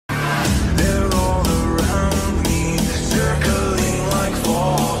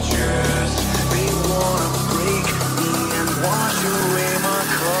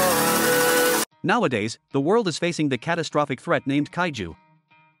Nowadays, the world is facing the catastrophic threat named kaiju.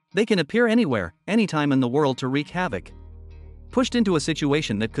 They can appear anywhere, anytime in the world to wreak havoc. Pushed into a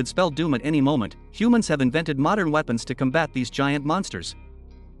situation that could spell doom at any moment, humans have invented modern weapons to combat these giant monsters.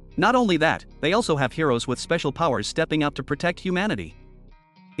 Not only that, they also have heroes with special powers stepping up to protect humanity.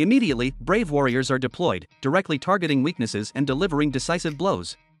 Immediately, brave warriors are deployed, directly targeting weaknesses and delivering decisive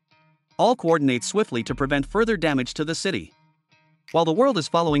blows. All coordinate swiftly to prevent further damage to the city. While the world is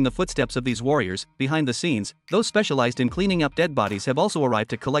following the footsteps of these warriors, behind the scenes, those specialized in cleaning up dead bodies have also arrived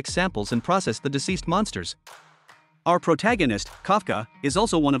to collect samples and process the deceased monsters. Our protagonist, Kafka, is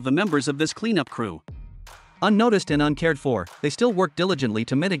also one of the members of this cleanup crew. Unnoticed and uncared for, they still work diligently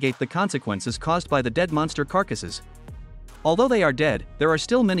to mitigate the consequences caused by the dead monster carcasses. Although they are dead, there are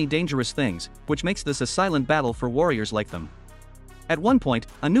still many dangerous things, which makes this a silent battle for warriors like them. At one point,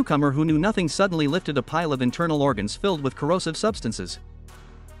 a newcomer who knew nothing suddenly lifted a pile of internal organs filled with corrosive substances.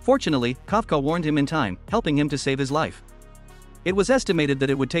 Fortunately, Kafka warned him in time, helping him to save his life. It was estimated that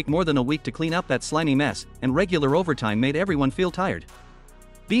it would take more than a week to clean up that slimy mess, and regular overtime made everyone feel tired.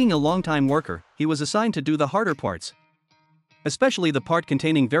 Being a long-time worker, he was assigned to do the harder parts. Especially the part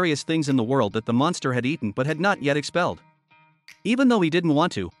containing various things in the world that the monster had eaten but had not yet expelled. Even though he didn't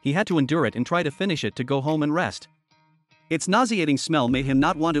want to, he had to endure it and try to finish it to go home and rest. Its nauseating smell made him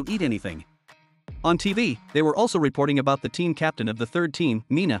not want to eat anything. On TV, they were also reporting about the team captain of the third team,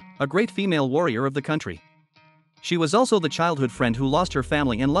 Mina, a great female warrior of the country. She was also the childhood friend who lost her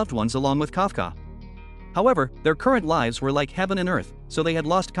family and loved ones along with Kafka. However, their current lives were like heaven and earth, so they had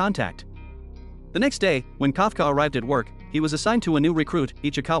lost contact. The next day, when Kafka arrived at work, he was assigned to a new recruit,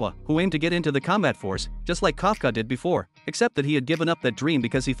 Ichikawa, who aimed to get into the combat force, just like Kafka did before, except that he had given up that dream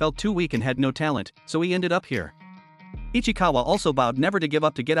because he felt too weak and had no talent, so he ended up here. Ichikawa also vowed never to give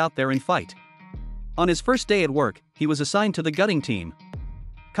up to get out there and fight. On his first day at work, he was assigned to the gutting team.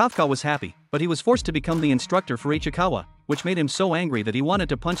 Kafka was happy, but he was forced to become the instructor for Ichikawa, which made him so angry that he wanted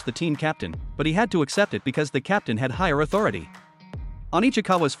to punch the team captain, but he had to accept it because the captain had higher authority. On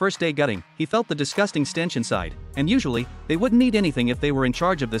Ichikawa's first day gutting, he felt the disgusting stench inside, and usually, they wouldn't eat anything if they were in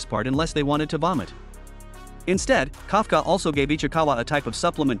charge of this part unless they wanted to vomit. Instead, Kafka also gave Ichikawa a type of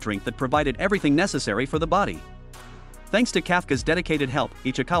supplement drink that provided everything necessary for the body. Thanks to Kafka's dedicated help,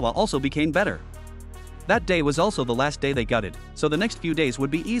 Ichikawa also became better. That day was also the last day they gutted, so the next few days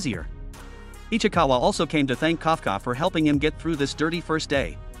would be easier. Ichikawa also came to thank Kafka for helping him get through this dirty first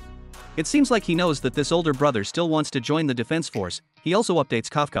day. It seems like he knows that this older brother still wants to join the defense force. He also updates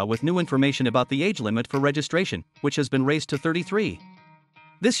Kafka with new information about the age limit for registration, which has been raised to 33.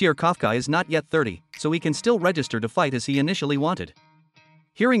 This year Kafka is not yet 30, so he can still register to fight as he initially wanted.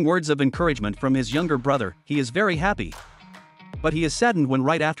 Hearing words of encouragement from his younger brother, he is very happy. But he is saddened when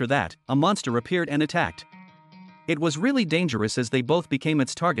right after that, a monster appeared and attacked. It was really dangerous as they both became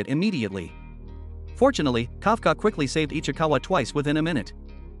its target immediately. Fortunately, Kafka quickly saved Ichikawa twice within a minute.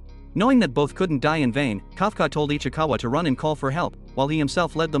 Knowing that both couldn't die in vain, Kafka told Ichikawa to run and call for help, while he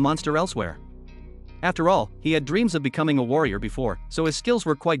himself led the monster elsewhere. After all, he had dreams of becoming a warrior before, so his skills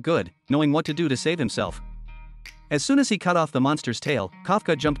were quite good, knowing what to do to save himself. As soon as he cut off the monster's tail,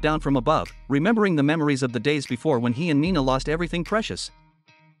 Kafka jumped down from above, remembering the memories of the days before when he and Mina lost everything precious.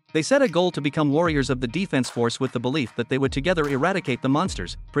 They set a goal to become warriors of the defense force with the belief that they would together eradicate the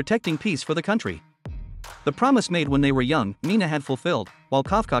monsters, protecting peace for the country. The promise made when they were young, Mina had fulfilled, while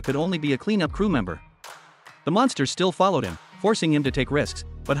Kafka could only be a cleanup crew member. The monsters still followed him, forcing him to take risks,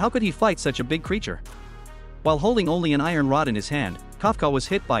 but how could he fight such a big creature? While holding only an iron rod in his hand, Kafka was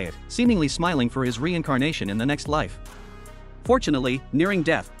hit by it, seemingly smiling for his reincarnation in the next life. Fortunately, nearing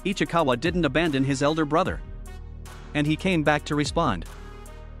death, Ichikawa didn't abandon his elder brother. And he came back to respond.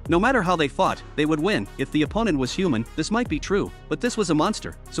 No matter how they fought, they would win. If the opponent was human, this might be true, but this was a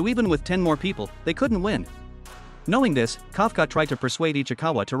monster, so even with 10 more people, they couldn't win. Knowing this, Kafka tried to persuade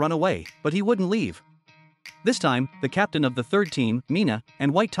Ichikawa to run away, but he wouldn't leave. This time, the captain of the third team, Mina,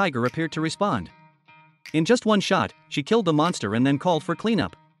 and White Tiger appeared to respond. In just one shot, she killed the monster and then called for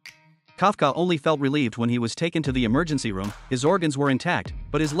cleanup. Kafka only felt relieved when he was taken to the emergency room. His organs were intact,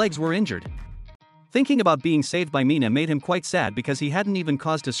 but his legs were injured. Thinking about being saved by Mina made him quite sad because he hadn't even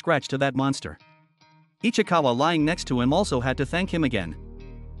caused a scratch to that monster. Ichikawa lying next to him also had to thank him again.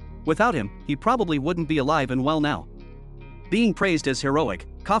 Without him, he probably wouldn't be alive and well now. Being praised as heroic,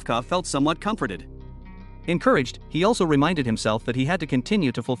 Kafka felt somewhat comforted. Encouraged, he also reminded himself that he had to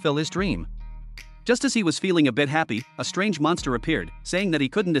continue to fulfill his dream. Just as he was feeling a bit happy, a strange monster appeared, saying that he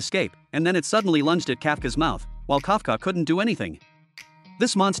couldn't escape, and then it suddenly lunged at Kafka's mouth, while Kafka couldn't do anything.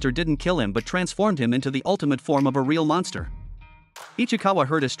 This monster didn't kill him but transformed him into the ultimate form of a real monster. Ichikawa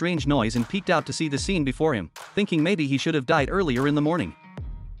heard a strange noise and peeked out to see the scene before him, thinking maybe he should have died earlier in the morning.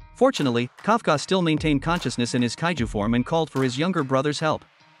 Fortunately, Kafka still maintained consciousness in his kaiju form and called for his younger brother's help.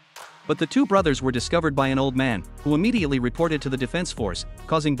 But the two brothers were discovered by an old man, who immediately reported to the defense force,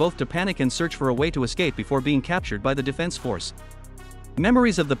 causing both to panic and search for a way to escape before being captured by the defense force.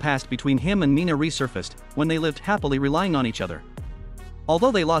 Memories of the past between him and Mina resurfaced, when they lived happily relying on each other.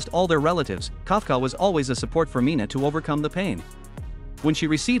 Although they lost all their relatives, Kafka was always a support for Mina to overcome the pain. When she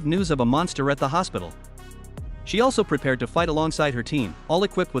received news of a monster at the hospital, she also prepared to fight alongside her team, all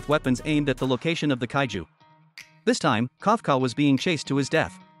equipped with weapons aimed at the location of the kaiju. This time, Kafka was being chased to his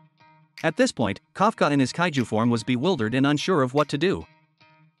death. At this point, Kafka in his kaiju form was bewildered and unsure of what to do.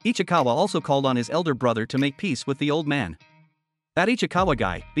 Ichikawa also called on his elder brother to make peace with the old man. That Ichikawa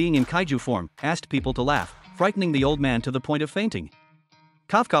guy, being in kaiju form, asked people to laugh, frightening the old man to the point of fainting.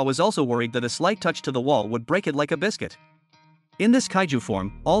 Kafka was also worried that a slight touch to the wall would break it like a biscuit. In this kaiju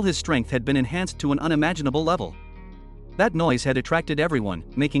form, all his strength had been enhanced to an unimaginable level. That noise had attracted everyone,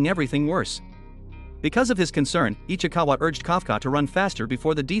 making everything worse. Because of his concern, Ichikawa urged Kafka to run faster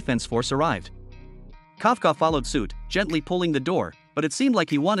before the defense force arrived. Kafka followed suit, gently pulling the door, but it seemed like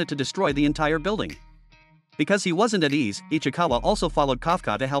he wanted to destroy the entire building. Because he wasn't at ease, Ichikawa also followed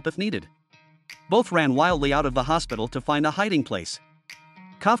Kafka to help if needed. Both ran wildly out of the hospital to find a hiding place.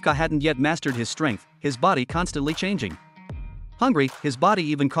 Kafka hadn't yet mastered his strength, his body constantly changing. Hungry, his body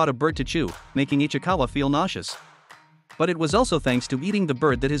even caught a bird to chew, making Ichikawa feel nauseous. But it was also thanks to eating the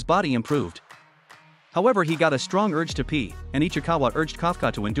bird that his body improved. However, he got a strong urge to pee, and Ichikawa urged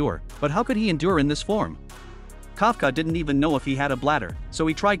Kafka to endure, but how could he endure in this form? Kafka didn't even know if he had a bladder, so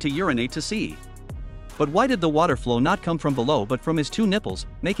he tried to urinate to see. But why did the water flow not come from below but from his two nipples,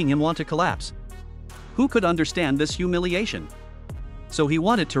 making him want to collapse? Who could understand this humiliation? So he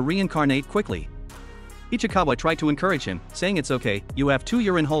wanted to reincarnate quickly. Ichikawa tried to encourage him, saying it's okay, you have 2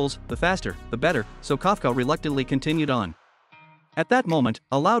 urine holes, the faster, the better, so Kafka reluctantly continued on. At that moment,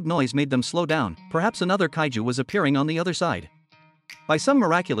 a loud noise made them slow down, perhaps another kaiju was appearing on the other side. By some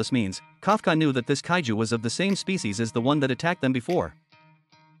miraculous means, Kafka knew that this kaiju was of the same species as the one that attacked them before.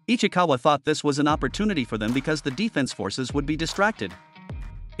 Ichikawa thought this was an opportunity for them because the defense forces would be distracted.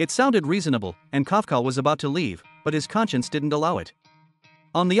 It sounded reasonable, and Kafka was about to leave, but his conscience didn't allow it.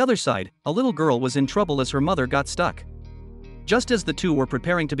 On the other side, a little girl was in trouble as her mother got stuck. Just as the two were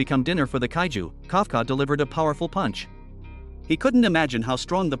preparing to become dinner for the kaiju, Kafka delivered a powerful punch. He couldn't imagine how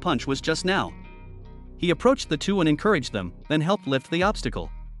strong the punch was just now. He approached the two and encouraged them, then helped lift the obstacle.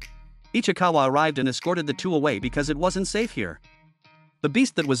 Ichikawa arrived and escorted the two away because it wasn't safe here. The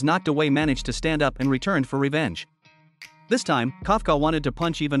beast that was knocked away managed to stand up and returned for revenge. This time, Kafka wanted to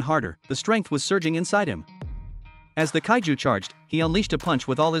punch even harder, the strength was surging inside him. As the kaiju charged, he unleashed a punch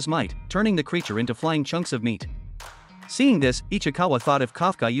with all his might, turning the creature into flying chunks of meat. Seeing this, Ichikawa thought if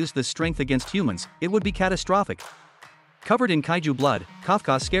Kafka used this strength against humans, it would be catastrophic. Covered in kaiju blood,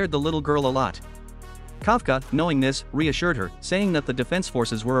 Kafka scared the little girl a lot. Kafka, knowing this, reassured her, saying that the defense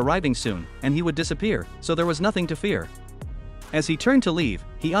forces were arriving soon, and he would disappear, so there was nothing to fear. As he turned to leave,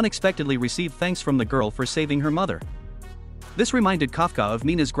 he unexpectedly received thanks from the girl for saving her mother. This reminded Kafka of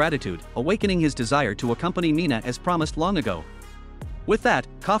Mina's gratitude, awakening his desire to accompany Mina as promised long ago. With that,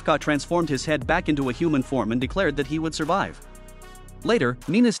 Kafka transformed his head back into a human form and declared that he would survive. Later,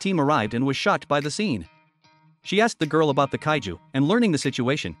 Mina's team arrived and was shocked by the scene. She asked the girl about the kaiju, and learning the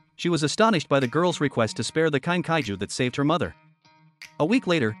situation, she was astonished by the girl's request to spare the kind kaiju that saved her mother. A week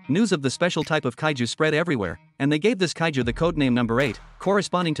later, news of the special type of kaiju spread everywhere, and they gave this kaiju the codename number 8,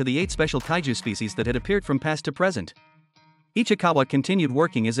 corresponding to the 8 special kaiju species that had appeared from past to present. Ichikawa continued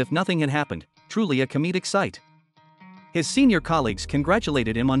working as if nothing had happened, truly a comedic sight. His senior colleagues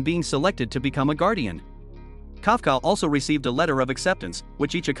congratulated him on being selected to become a guardian. Kafka also received a letter of acceptance,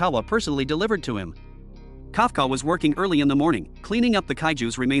 which Ichikawa personally delivered to him. Kafka was working early in the morning, cleaning up the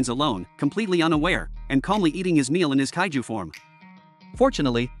kaiju's remains alone, completely unaware, and calmly eating his meal in his kaiju form.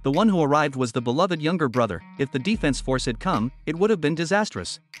 Fortunately, the one who arrived was the beloved younger brother. If the defense force had come, it would have been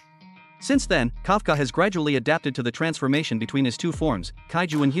disastrous. Since then, Kafka has gradually adapted to the transformation between his two forms,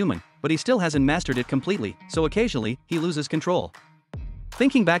 kaiju and human, but he still hasn't mastered it completely, so occasionally, he loses control.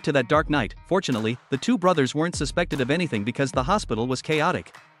 Thinking back to that dark night, fortunately, the two brothers weren't suspected of anything because the hospital was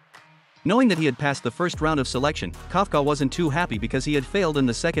chaotic. Knowing that he had passed the first round of selection, Kafka wasn't too happy because he had failed in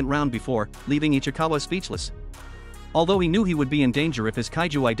the second round before, leaving Ichikawa speechless. Although he knew he would be in danger if his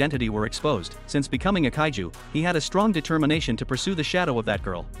kaiju identity were exposed, since becoming a kaiju, he had a strong determination to pursue the shadow of that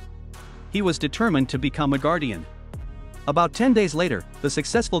girl. He was determined to become a guardian. About 10 days later, the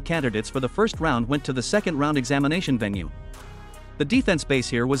successful candidates for the first round went to the second round examination venue. The defense base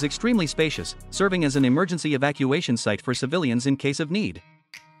here was extremely spacious, serving as an emergency evacuation site for civilians in case of need.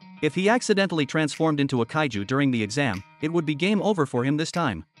 If he accidentally transformed into a kaiju during the exam, it would be game over for him this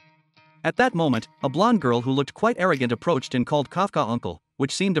time. At that moment, a blonde girl who looked quite arrogant approached and called Kafka uncle,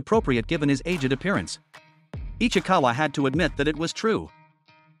 which seemed appropriate given his aged appearance. Ichikawa had to admit that it was true.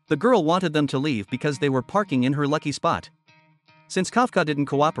 The girl wanted them to leave because they were parking in her lucky spot. Since Kafka didn't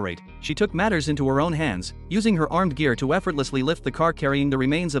cooperate, she took matters into her own hands, using her armed gear to effortlessly lift the car carrying the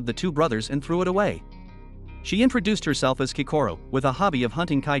remains of the two brothers and threw it away. She introduced herself as Kikoro, with a hobby of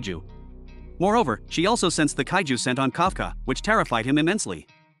hunting kaiju. Moreover, she also sensed the kaiju scent on Kafka, which terrified him immensely.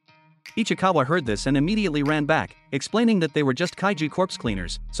 Ichikawa heard this and immediately ran back, explaining that they were just kaiju corpse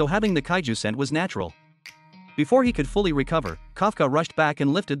cleaners, so having the kaiju scent was natural. Before he could fully recover, Kafka rushed back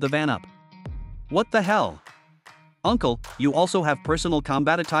and lifted the van up. "What the hell? Uncle, you also have personal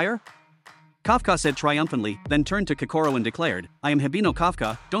combat attire?" Kafka said triumphantly, then turned to Kikoro and declared, "I am Hibino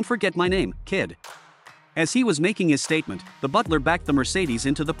Kafka, don't forget my name, kid." As he was making his statement, the butler backed the Mercedes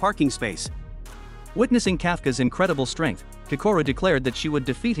into the parking space. Witnessing Kafka's incredible strength, Kikoro declared that she would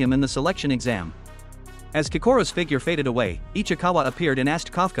defeat him in the selection exam. As Kikoro's figure faded away, Ichikawa appeared and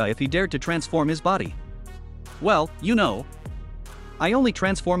asked Kafka if he dared to transform his body. "Well, you know. I only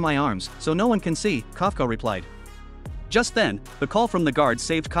transform my arms, so no one can see," Kafka replied. Just then, the call from the guard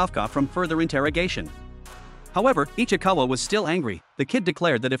saved Kafka from further interrogation. However, Ichikawa was still angry. The kid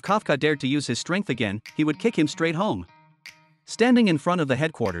declared that if Kafka dared to use his strength again, he would kick him straight home. Standing in front of the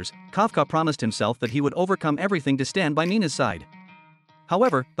headquarters, Kafka promised himself that he would overcome everything to stand by Mina's side.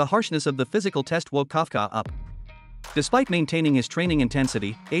 However, the harshness of the physical test woke Kafka up. Despite maintaining his training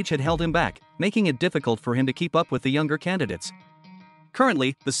intensity, age had held him back, making it difficult for him to keep up with the younger candidates.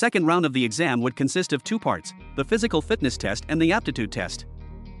 Currently, the second round of the exam would consist of two parts, the physical fitness test and the aptitude test.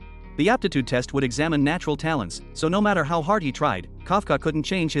 The aptitude test would examine natural talents, so no matter how hard he tried, Kafka couldn't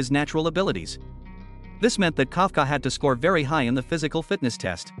change his natural abilities. This meant that Kafka had to score very high in the physical fitness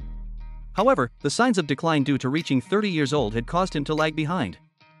test. However, the signs of decline due to reaching 30 years old had caused him to lag behind.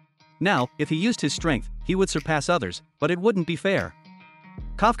 Now, if he used his strength, he would surpass others, but it wouldn't be fair.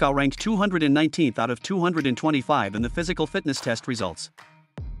 Kafka ranked 219th out of 225 in the physical fitness test results.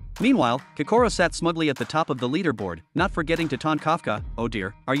 Meanwhile, Kikoro sat smugly at the top of the leaderboard, not forgetting to taunt Kafka, "Oh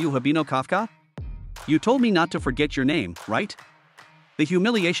dear, are you Hibino Kafka? You told me not to forget your name, right?" The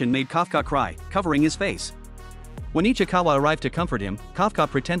humiliation made Kafka cry, covering his face. When Ichikawa arrived to comfort him, Kafka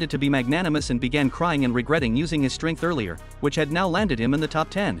pretended to be magnanimous and began crying and regretting using his strength earlier, which had now landed him in the top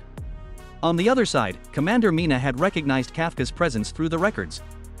 10. On the other side, Commander Mina had recognized Kafka's presence through the records.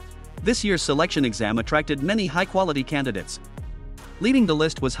 This year's selection exam attracted many high-quality candidates. Leading the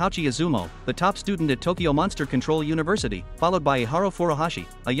list was Hachi Izumo, the top student at Tokyo Monster Control University, followed by Iharo Furuhashi,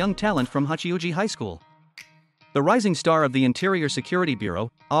 a young talent from Hachiuji High School. The rising star of the Interior Security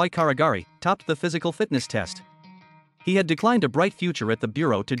Bureau, Aoi Karagari, topped the physical fitness test. He had declined a bright future at the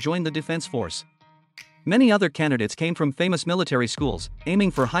bureau to join the defense force. Many other candidates came from famous military schools, aiming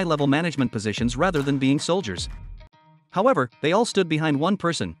for high-level management positions rather than being soldiers. However, they all stood behind one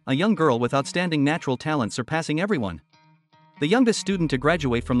person, a young girl with outstanding natural talent surpassing everyone. The youngest student to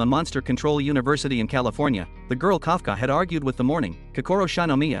graduate from the Monster Control University in California, the girl Kafka had argued with the morning, Kokoro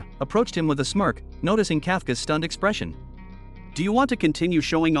Shinomiya, approached him with a smirk, noticing Kafka's stunned expression. "Do you want to continue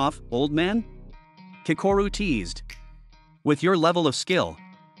showing off, old man?" Kikoru teased. "With your level of skill,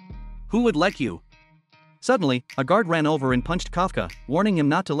 who would let you?" Suddenly, a guard ran over and punched Kafka, warning him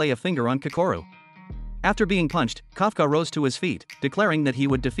not to lay a finger on Kikoru. After being punched, Kafka rose to his feet, declaring that he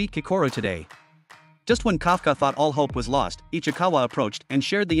would defeat Kikoru today. Just when Kafka thought all hope was lost, Ichikawa approached and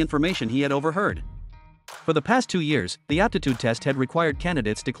shared the information he had overheard. For the past 2 years, the aptitude test had required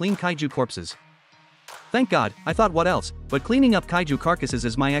candidates to clean kaiju corpses. "Thank God, I thought what else, but cleaning up kaiju carcasses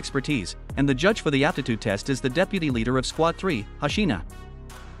is my expertise, and the judge for the aptitude test is the deputy leader of Squad 3, Hashina."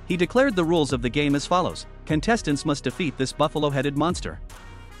 He declared the rules of the game as follows: contestants must defeat this buffalo-headed monster.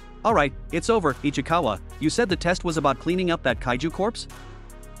 "Alright, it's over, Ichikawa, you said the test was about cleaning up that kaiju corpse?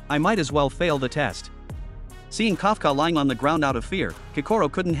 I might as well fail the test." Seeing Kafka lying on the ground out of fear, Kikoro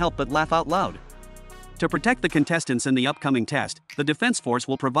couldn't help but laugh out loud. To protect the contestants in the upcoming test, the defense force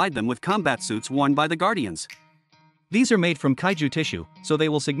will provide them with combat suits worn by the Guardians. These are made from kaiju tissue, so they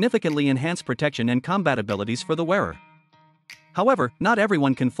will significantly enhance protection and combat abilities for the wearer. However, not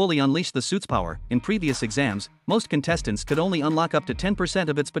everyone can fully unleash the suit's power. In previous exams, most contestants could only unlock up to 10%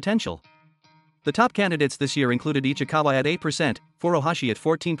 of its potential. The top candidates this year included Ichikawa at 8%, Furuhashi at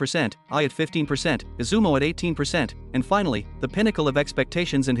 14%, Ai at 15%, Izumo at 18%, and finally, the pinnacle of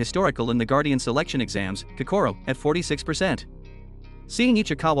expectations and historical in the Guardian selection exams, Kikoro, at 46%. Seeing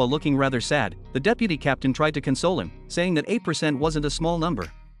Ichikawa looking rather sad, the deputy captain tried to console him, saying that 8% wasn't a small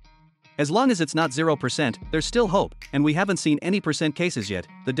number. "As long as it's not 0%, there's still hope, and we haven't seen any percent cases yet,"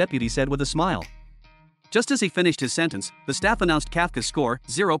 the deputy said with a smile. Just as he finished his sentence, the staff announced Kafka's score,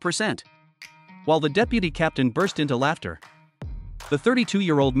 0%. While the deputy captain burst into laughter. The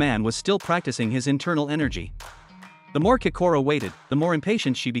 32-year-old man was still practicing his internal energy. The more Kokoro waited, the more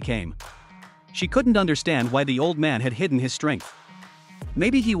impatient she became. She couldn't understand why the old man had hidden his strength.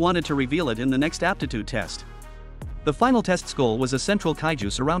 Maybe he wanted to reveal it in the next aptitude test. The final test's goal was a central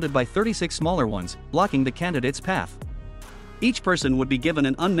kaiju surrounded by 36 smaller ones, blocking the candidate's path. Each person would be given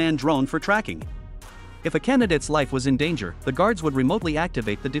an unmanned drone for tracking. If a candidate's life was in danger, the guards would remotely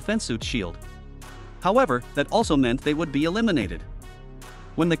activate the defense suit's shield. However, that also meant they would be eliminated.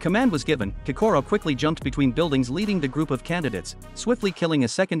 When the command was given, Kokoro quickly jumped between buildings leading the group of candidates, swiftly killing a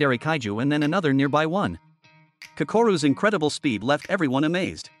secondary kaiju and then another nearby one. Kokoro's incredible speed left everyone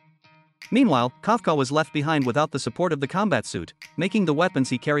amazed. Meanwhile, Kafka was left behind without the support of the combat suit, making the weapons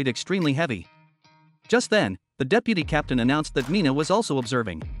he carried extremely heavy. Just then, the deputy captain announced that Mina was also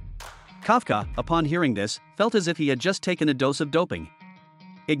observing. Kafka, upon hearing this, felt as if he had just taken a dose of doping.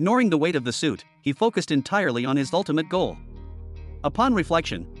 Ignoring the weight of the suit, he focused entirely on his ultimate goal. Upon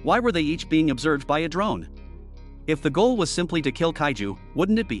reflection, why were they each being observed by a drone? If the goal was simply to kill kaiju,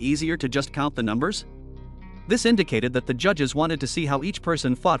 wouldn't it be easier to just count the numbers? This indicated that the judges wanted to see how each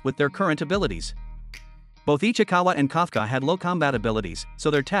person fought with their current abilities. Both Ichikawa and Kafka had low combat abilities, so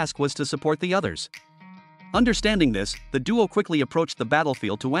their task was to support the others. Understanding this, the duo quickly approached the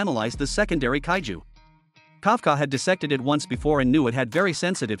battlefield to analyze the secondary kaiju. Kafka had dissected it once before and knew it had very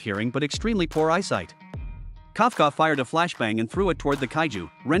sensitive hearing but extremely poor eyesight. Kafka fired a flashbang and threw it toward the kaiju,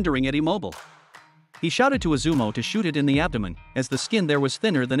 rendering it immobile. He shouted to Izumo to shoot it in the abdomen, as the skin there was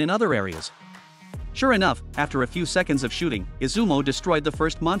thinner than in other areas. Sure enough, after a few seconds of shooting, Izumo destroyed the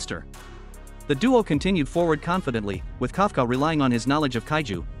first monster. The duo continued forward confidently, with Kafka relying on his knowledge of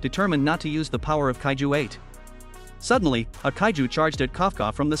kaiju, determined not to use the power of Kaiju 8. Suddenly, a kaiju charged at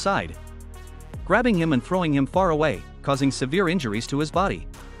Kafka from the side, grabbing him and throwing him far away, causing severe injuries to his body.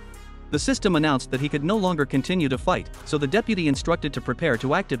 The system announced that he could no longer continue to fight, so the deputy instructed to prepare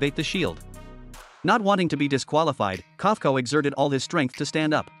to activate the shield. Not wanting to be disqualified, Kafka exerted all his strength to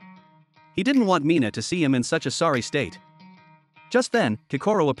stand up. He didn't want Mina to see him in such a sorry state. Just then,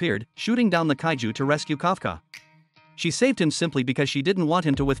 Kokoro appeared, shooting down the kaiju to rescue Kafka. She saved him simply because she didn't want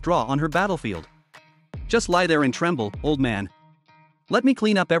him to withdraw on her battlefield. "Just lie there and tremble, old man. Let me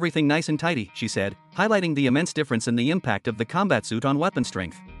clean up everything nice and tidy," she said, highlighting the immense difference in the impact of the combat suit on weapon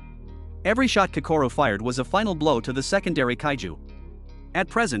strength. Every shot Kokoro fired was a final blow to the secondary kaiju. At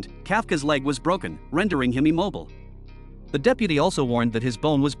present, Kafka's leg was broken, rendering him immobile. The deputy also warned that his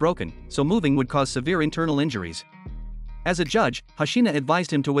bone was broken, so moving would cause severe internal injuries. As a judge, Hashina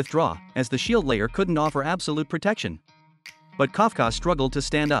advised him to withdraw, as the shield layer couldn't offer absolute protection. But Kafka struggled to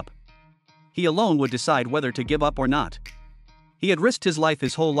stand up. He alone would decide whether to give up or not. He had risked his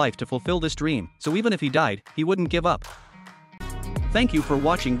whole life to fulfill this dream, so even if he died, he wouldn't give up. Thank you for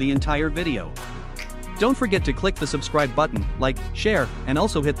watching the entire video. Don't forget to click the subscribe button, like, share, and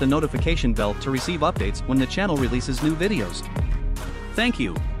also hit the notification bell to receive updates when the channel releases new videos. Thank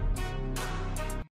you.